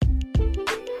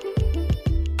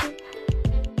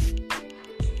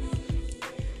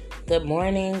Good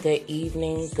morning, good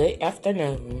evening, good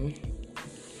afternoon.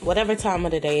 Whatever time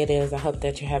of the day it is, I hope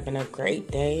that you're having a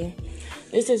great day.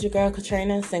 This is your girl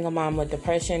Katrina, single mom with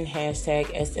depression,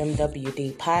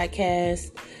 #SMWD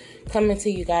podcast. Coming to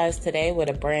you guys today with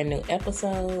a brand new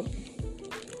episode.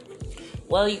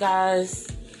 Well, you guys,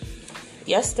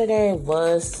 yesterday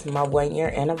was my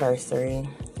 1-year anniversary.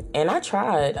 And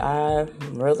I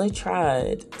really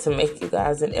tried to make you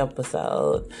guys an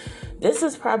episode. This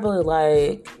is probably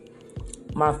like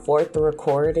my 4th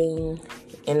recording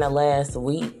in the last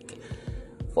week,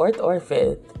 4th or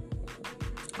 5th.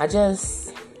 I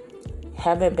just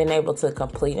haven't been able to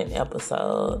complete an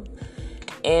episode.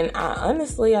 And I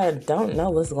don't know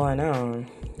what's going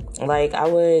on. Like, I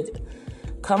would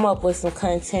come up with some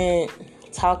content,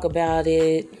 talk about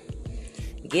it,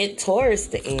 get towards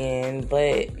the end,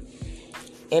 but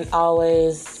it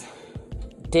always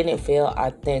didn't feel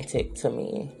authentic to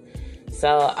me. So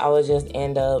I would just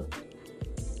end up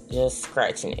just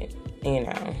scratching it,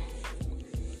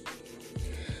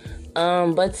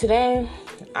 But today,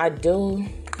 I do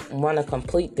want to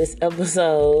complete this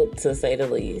episode, to say the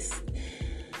least.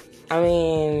 I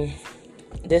mean,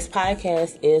 this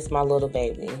podcast is my little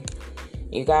baby.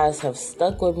 You guys have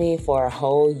stuck with me for a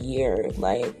whole year.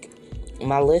 Like,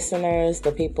 my listeners,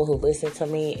 the people who listen to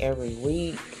me every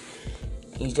week,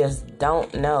 you just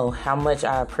don't know how much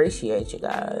I appreciate you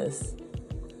guys.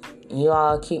 You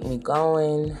all keep me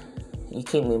going. You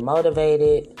keep me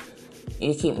motivated.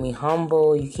 You keep me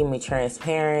humble. You keep me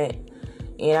transparent.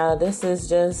 This is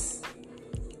just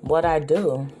what I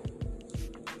do.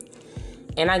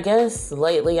 And I guess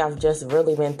lately I've just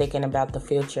really been thinking about the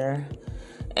future.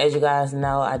 As you guys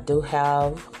know, I do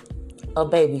have a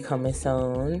baby coming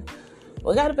soon.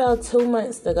 We got about 2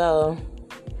 months to go.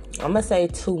 I'm going to say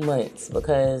 2 months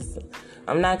because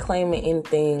I'm not claiming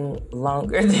anything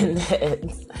longer than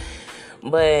that.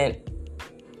 But,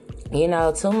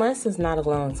 2 months is not a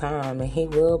long time, and he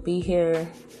will be here.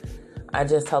 I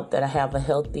just hope that I have a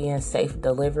healthy and safe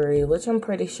delivery, which I'm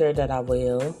pretty sure that I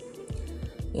will.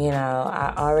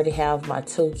 I already have my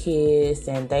 2 kids,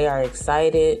 and they are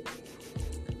excited.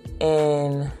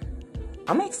 And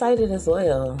I'm excited as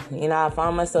well. I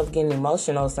find myself getting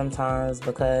emotional sometimes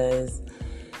because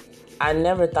I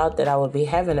never thought that I would be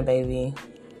having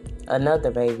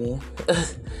another baby.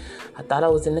 I thought I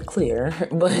was in the clear,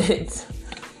 but,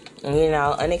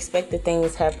 unexpected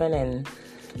things happen, and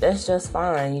that's just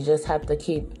fine. You just have to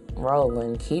keep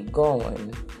rolling, keep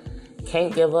going.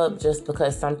 Can't give up just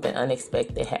because something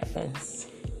unexpected happens.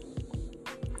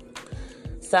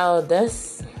 So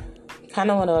that's kind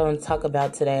of what I want to talk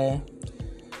about today.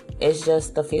 It's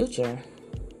just the future.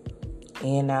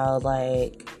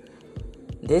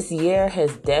 This year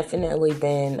has definitely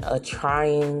been a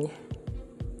trying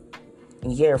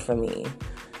year for me.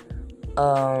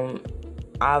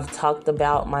 I've talked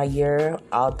about my year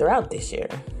all throughout this year.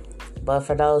 But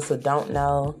for those who don't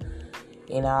know,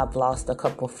 I've lost a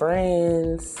couple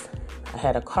friends. I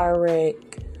had a car wreck.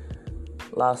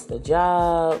 Lost a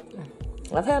job.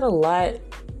 I've had a lot.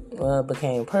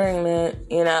 Became pregnant.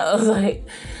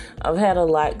 I've had a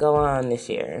lot go on this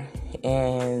year.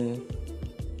 And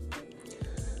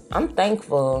I'm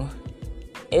thankful.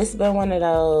 It's been one of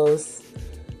those,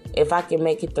 if I can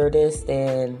make it through this,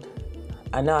 then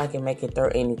I know I can make it through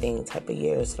anything type of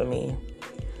years for me.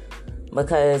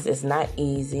 Because it's not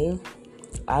easy.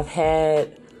 I've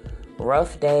had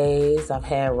rough days. I've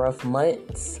had rough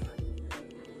months.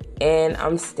 And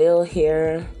I'm still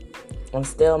here. I'm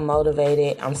still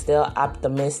motivated. I'm still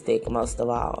optimistic, most of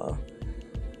all.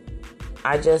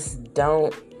 I just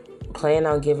don't plan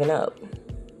on giving up.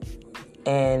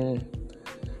 And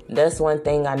that's one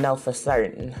thing I know for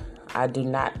certain. I do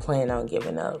not plan on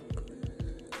giving up.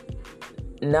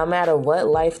 No matter what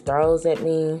life throws at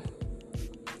me,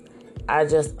 I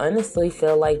just honestly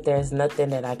feel like there's nothing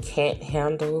that I can't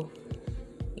handle.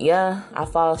 Yeah, I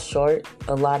fall short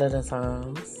a lot of the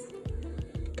times.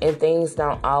 And things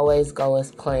don't always go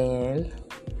as planned.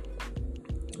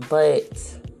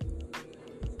 But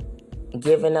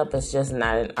giving up is just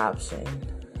not an option.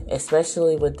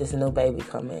 Especially with this new baby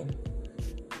coming.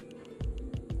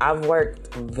 I've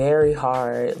worked very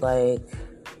hard.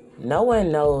 No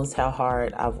one knows how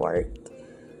hard I've worked.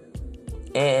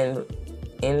 And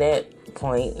in that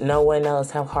point, no one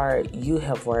knows how hard you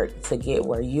have worked to get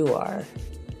where you are.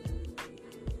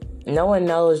 No one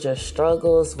knows your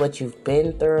struggles, what you've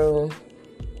been through.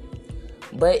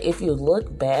 But if you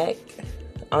look back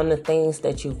on the things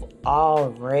that you've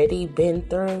already been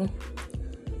through,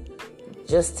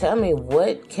 just tell me,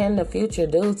 what can the future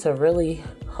do to really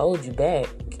hold you back?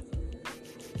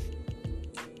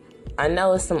 I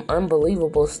know it's some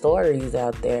unbelievable stories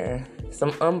out there,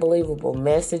 some unbelievable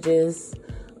messages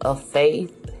of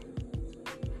faith,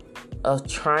 of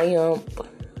triumph,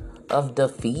 of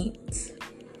defeat.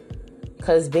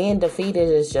 Because being defeated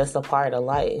is just a part of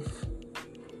life.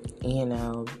 You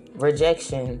know,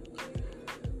 rejection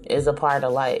is a part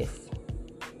of life.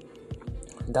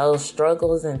 Those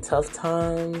struggles and tough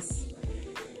times,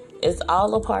 it's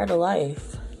all a part of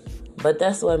life. But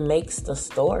that's what makes the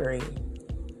story.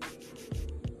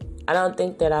 I don't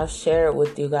think that I've shared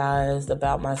with you guys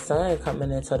about my son coming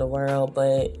into the world,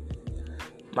 but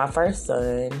my first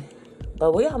son.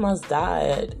 But we almost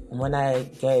died when I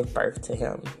gave birth to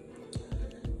him.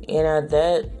 You know,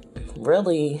 that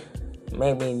really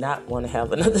made me not want to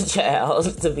have another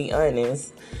child, to be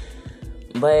honest.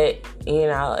 But, you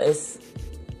know,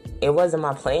 it wasn't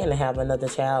my plan to have another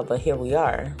child, but here we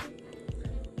are.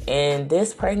 And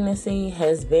this pregnancy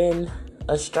has been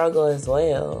a struggle as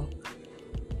well.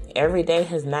 Every day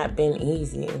has not been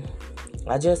easy.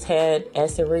 I just had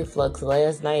acid reflux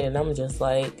last night, and I'm just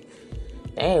like,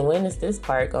 dang, when is this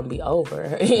part gonna be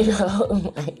over? You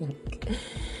know, like,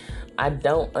 I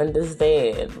don't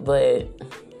understand. But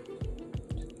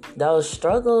those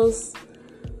struggles,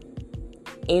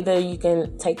 either you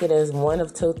can take it as one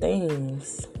of two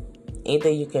things. Either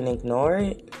you can ignore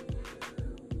it,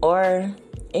 or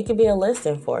it could be a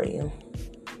lesson for you.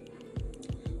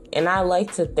 And I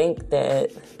like to think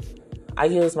that I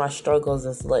use my struggles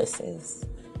as lessons.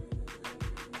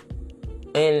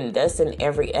 And that's in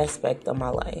every aspect of my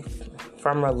life,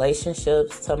 from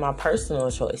relationships to my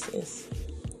personal choices.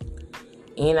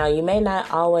 You know, you may not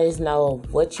always know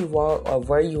what you want or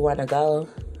where you want to go,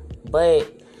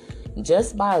 but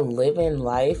just by living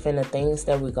life and the things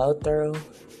that we go through,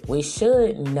 we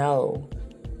should know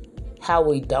how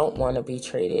we don't want to be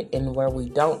treated and where we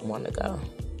don't want to go.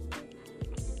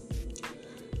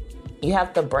 You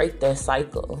have to break that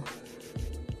cycle.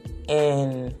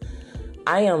 And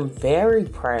I am very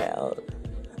proud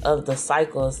of the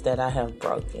cycles that I have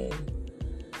broken.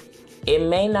 It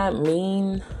may not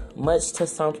mean much to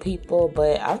some people,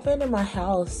 but I've been in my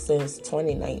house since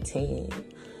 2019.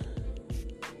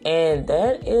 And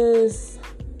that is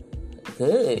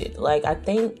good. Like, I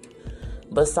think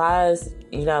besides,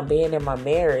 you know, being in my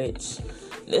marriage,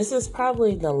 this is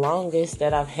probably the longest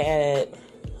that I've had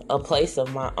a place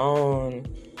of my own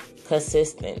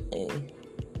consistently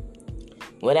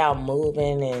without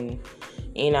moving and,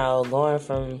 you know, going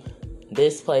from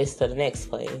this place to the next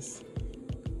place.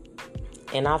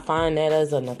 And I find that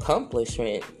as an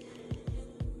accomplishment.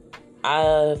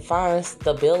 I find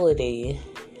stability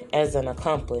as an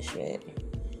accomplishment.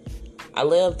 I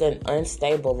lived an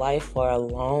unstable life for a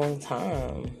long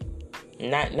time,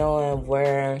 not knowing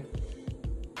where,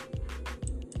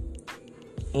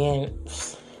 and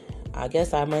I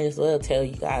guess I might as well tell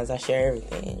you guys I share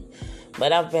everything.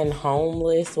 But I've been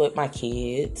homeless with my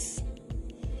kids,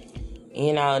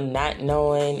 you know, not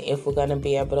knowing if we're going to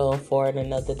be able to afford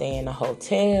another day in a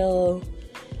hotel,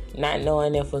 not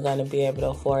knowing if we're going to be able to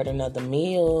afford another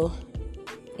meal,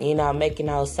 you know, making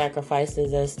those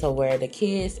sacrifices as to where the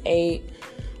kids ate,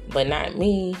 but not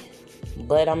me,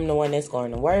 but I'm the one that's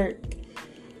going to work.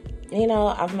 You know,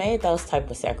 I've made those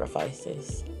type of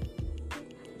sacrifices.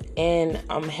 And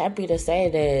I'm happy to say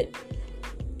that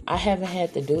I haven't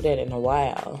had to do that in a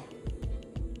while.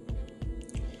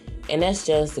 And that's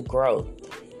just growth.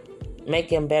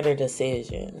 Making better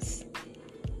decisions.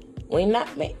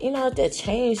 That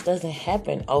change doesn't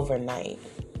happen overnight.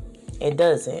 It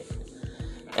doesn't.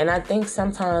 And I think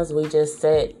sometimes we just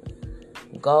set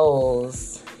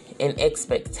goals and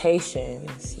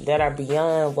expectations that are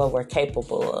beyond what we're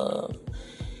capable of.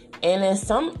 And in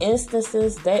some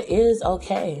instances, that is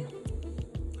okay.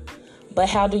 But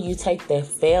how do you take that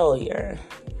failure?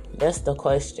 That's the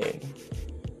question.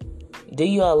 Do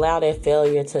you allow that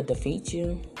failure to defeat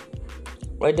you?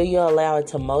 Or do you allow it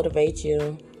to motivate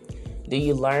you? Do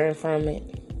you learn from it?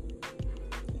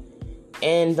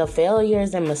 And the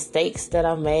failures and mistakes that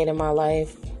I've made in my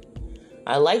life,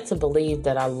 I like to believe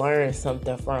that I learned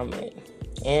something from it.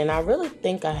 And I really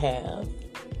think I have.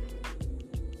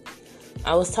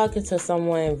 I was talking to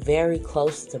someone very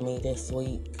close to me this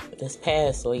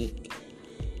past week.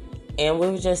 And we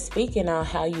were just speaking on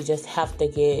how you just have to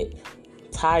get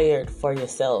tired for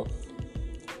yourself.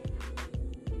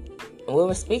 We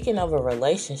were speaking of a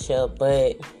relationship,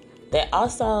 but that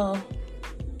also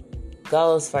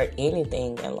goes for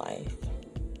anything in life.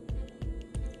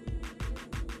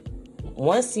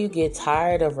 Once you get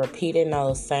tired of repeating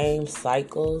those same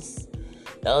cycles,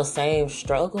 those same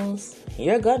struggles,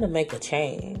 you're going to make a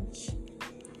change.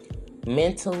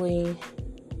 Mentally,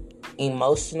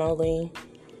 emotionally,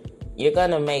 you're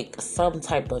going to make some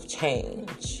type of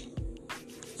change.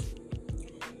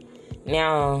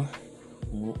 Now,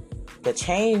 the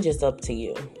change is up to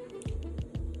you.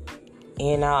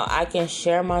 You know, I can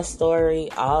share my story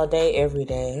all day, every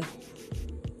day.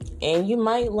 And you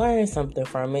might learn something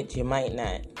from it, you might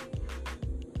not.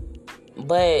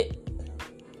 But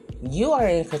you are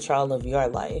in control of your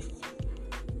life.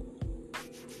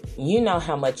 You know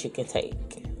how much you can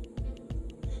take.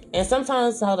 And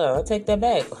sometimes, hold on, I'll take that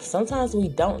back. Sometimes we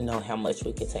don't know how much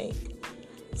we can take.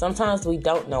 Sometimes we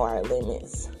don't know our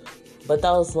limits. But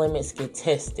those limits get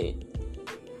tested.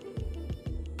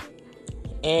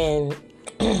 And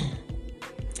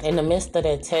in the midst of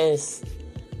that test,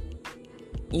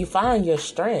 you find your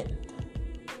strength.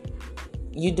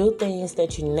 You do things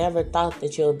that you never thought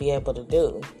that you'll be able to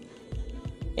do.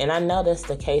 And I know that's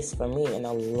the case for me in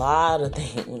a lot of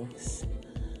things.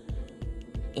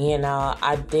 You know,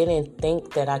 I didn't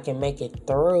think that I can make it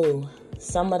through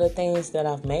some of the things that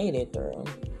I've made it through.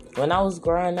 When I was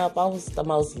growing up, I was the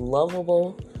most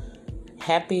lovable,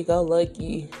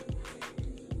 happy-go-lucky,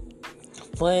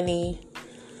 funny,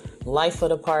 life of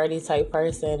the party type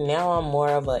person. Now I'm more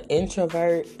of an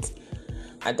introvert.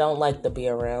 I don't like to be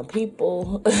around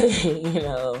people. You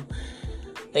know,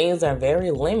 things are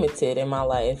very limited in my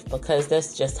life because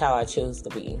that's just how I choose to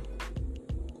be.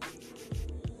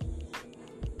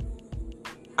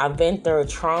 I've been through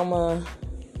trauma,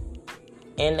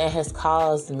 and that has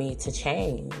caused me to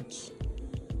change.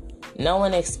 No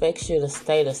one expects you to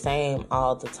stay the same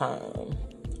all the time,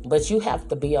 but you have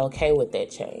to be okay with that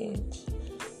change.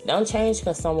 Don't change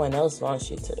because someone else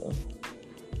wants you to.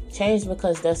 Change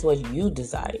because that's what you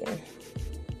desire.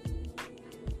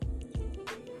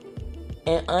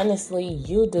 And honestly,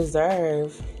 you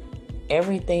deserve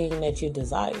everything that you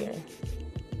desire.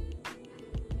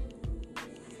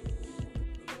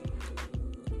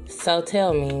 So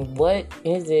tell me, what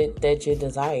is it that you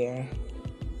desire?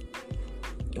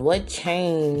 What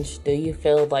change do you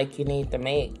feel like you need to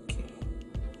make?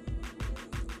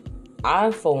 I,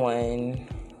 for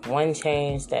one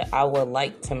change that I would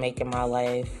like to make in my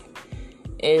life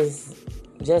is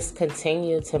just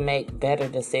continue to make better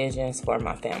decisions for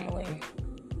my family.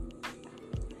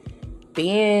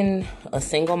 Being a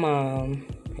single mom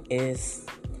is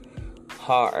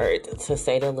hard, to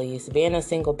say the least. Being a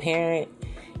single parent,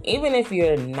 even if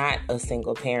you're not a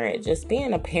single parent, just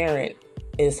being a parent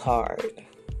is hard.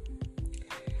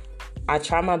 I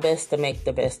try my best to make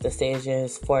the best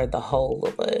decisions for the whole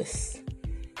of us.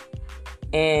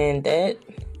 And that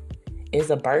is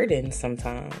a burden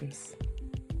sometimes.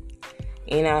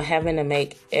 You know, having to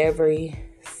make every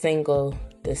single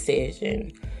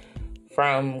decision,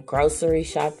 from grocery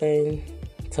shopping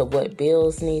to what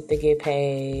bills need to get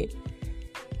paid,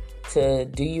 to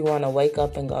do you want to wake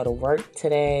up and go to work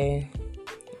today?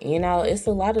 You know, it's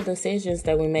a lot of decisions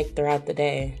that we make throughout the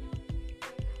day.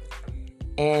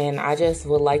 And I just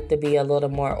would like to be a little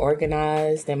more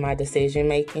organized in my decision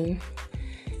making.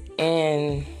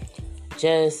 And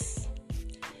just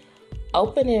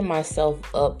opening myself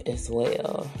up as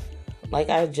well. Like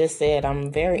I just said,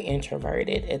 I'm very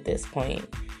introverted at this point.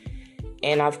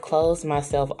 And I've closed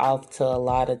myself off to a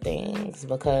lot of things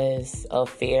because of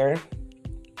fear,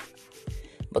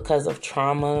 because of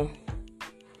trauma,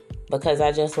 because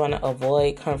I just want to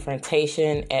avoid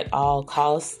confrontation at all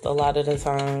costs a lot of the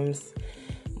times.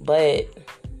 But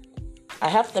I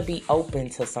have to be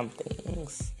open to some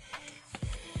things.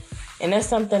 And that's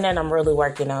something that I'm really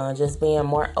working on, just being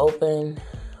more open,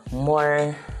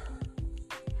 more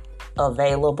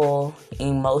available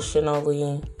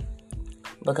emotionally,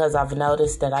 because I've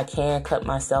noticed that I can cut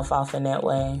myself off in that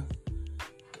way.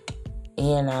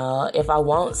 You know, if I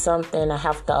want something,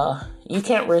 you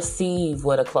can't receive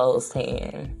with a closed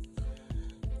hand.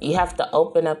 You have to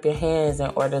open up your hands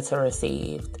in order to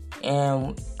receive.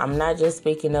 And I'm not just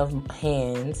speaking of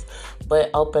hands, but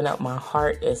open up my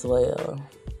heart as well.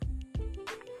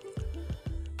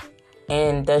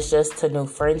 And that's just to new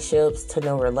friendships, to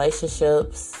new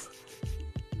relationships,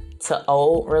 to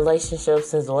old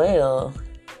relationships as well.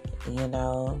 You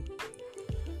know,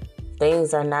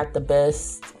 things are not the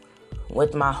best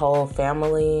with my whole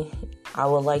family. I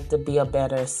would like to be a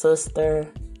better sister,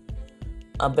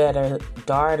 a better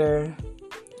daughter,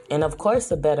 and of course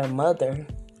a better mother.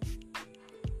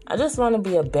 I just want to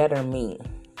be a better me.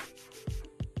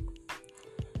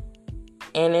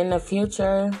 And in the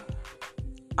future,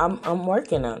 I'm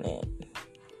working on it.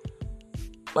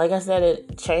 Like I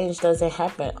said, change doesn't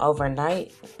happen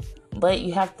overnight, but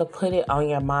you have to put it on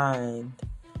your mind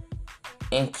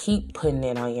and keep putting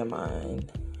it on your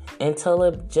mind until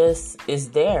it just is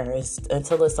there,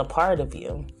 until it's a part of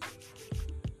you.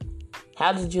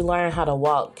 How did you learn how to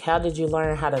walk? How did you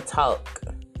learn how to talk?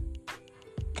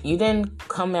 You didn't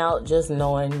come out just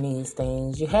knowing these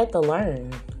things. You had to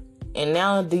learn. And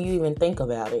now, do you even think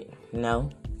about it?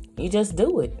 No. You just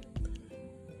do it.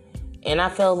 And I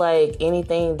feel like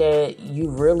anything that you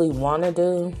really want to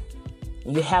do,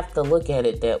 you have to look at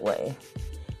it that way.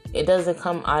 It doesn't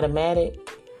come automatic.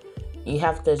 You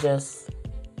have to just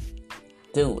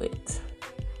do it.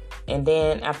 And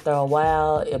then after a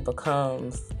while, it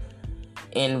becomes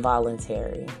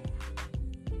involuntary.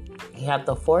 You have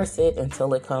to force it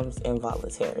until it comes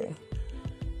involuntary.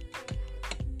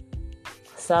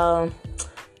 So,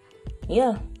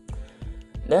 yeah.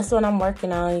 That's what I'm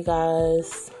working on, you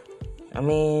guys. I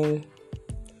mean,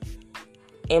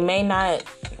 it may not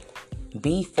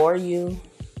be for you.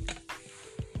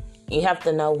 You have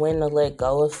to know when to let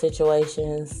go of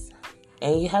situations.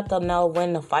 And you have to know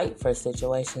when to fight for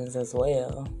situations as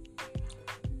well.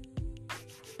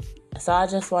 So I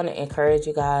just want to encourage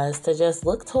you guys to just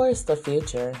look towards the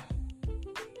future.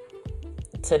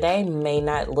 Today may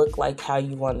not look like how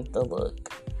you want it to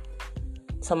look.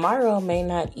 Tomorrow may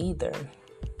not either.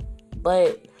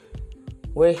 But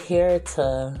we're here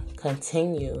to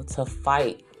continue to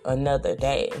fight another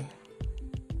day.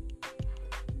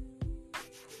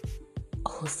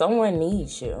 Oh, someone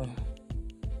needs you.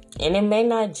 And it may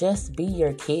not just be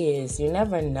your kids. You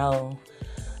never know.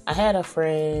 I had a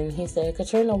friend, he said,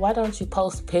 Katrina, why don't you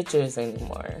post pictures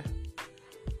anymore?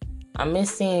 I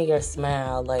miss seeing your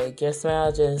smile. Like, your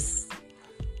smile just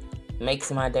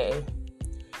makes my day.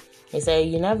 He said,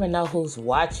 you never know who's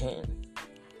watching.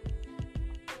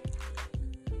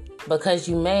 Because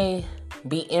you may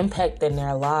be impacting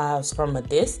their lives from a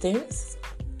distance,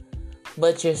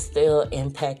 but you're still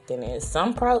impacting it.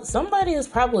 Somebody is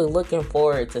probably looking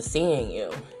forward to seeing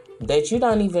you that you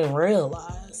don't even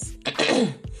realize.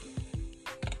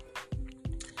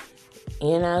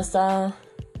 So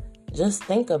just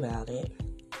think about it.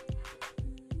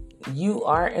 You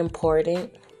are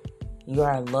important. You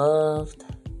are loved.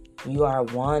 You are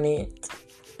wanted.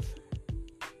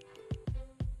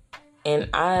 And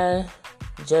I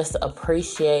just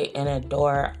appreciate and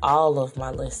adore all of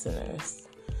my listeners.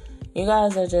 You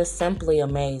guys are just simply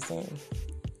amazing.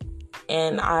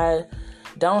 And I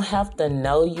don't have to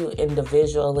know you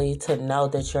individually to know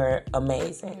that you're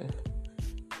amazing.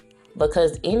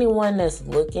 Because anyone that's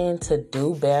looking to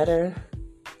do better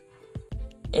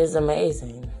is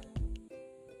amazing.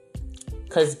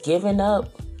 Because giving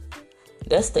up,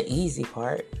 that's the easy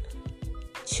part.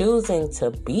 Choosing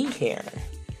to be here.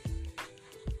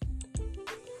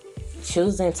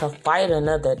 Choosing to fight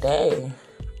another day.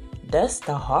 That's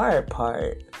the hard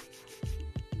part.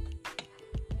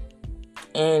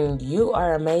 And you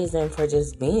are amazing for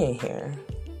just being here.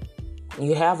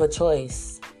 You have a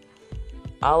choice.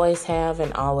 Always have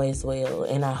and always will.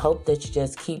 And I hope that you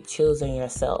just keep choosing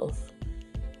yourself.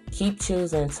 Keep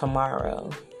choosing tomorrow.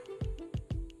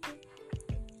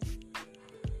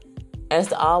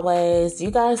 As always,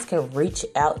 you guys can reach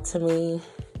out to me.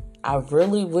 I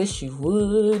really wish you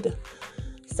would.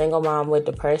 Single Mom with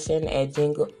Depression at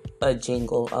jingle.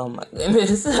 Oh my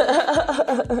goodness.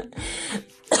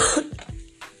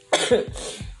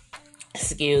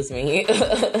 Excuse me.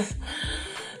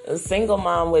 Single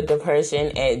Mom with Depression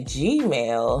at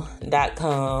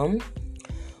gmail.com.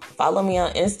 Follow me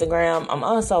on Instagram. I'm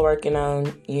also working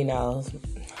on, getting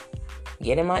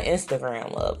my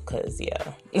Instagram up, because,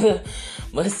 yeah.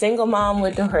 But Single Mom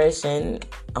with Depression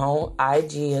on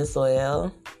IG as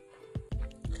well.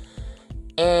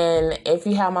 And if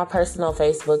you have my personal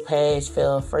Facebook page,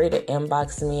 feel free to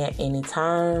inbox me at any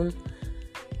time.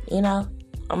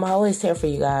 I'm always here for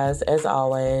you guys, as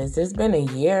always. It's been a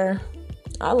year.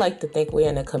 I like to think we're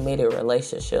in a committed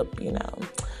relationship,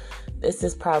 This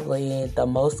is probably the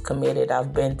most committed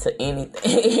I've been to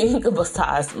anything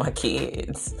besides my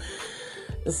kids.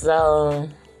 So,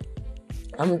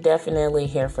 I'm definitely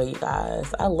here for you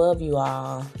guys. I love you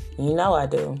all. You know I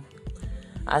do.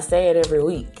 I say it every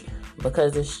week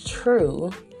because it's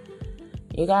true.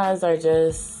 You guys are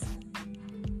just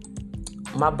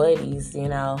my buddies,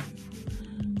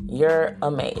 You're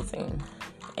amazing.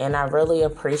 And I really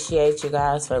appreciate you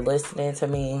guys for listening to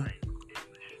me.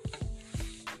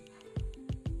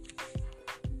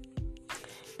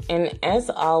 And as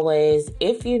always,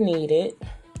 if you need it,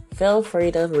 feel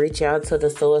free to reach out to the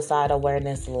Suicide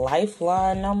Awareness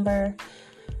Lifeline number.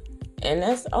 And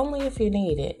that's only if you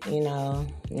need it, No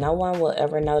one will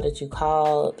ever know that you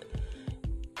called.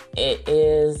 It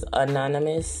is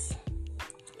anonymous.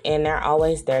 And they're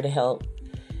always there to help.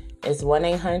 It's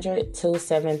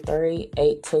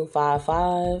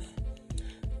 1-800-273-8255.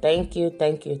 Thank you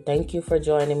for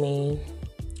joining me.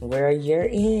 We're a year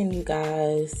in, you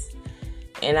guys.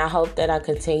 And I hope that I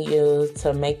continue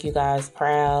to make you guys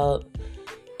proud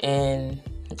and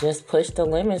just push the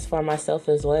limits for myself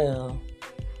as well.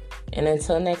 And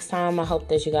until next time, I hope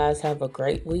that you guys have a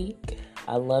great week.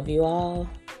 I love you all.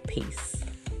 Peace.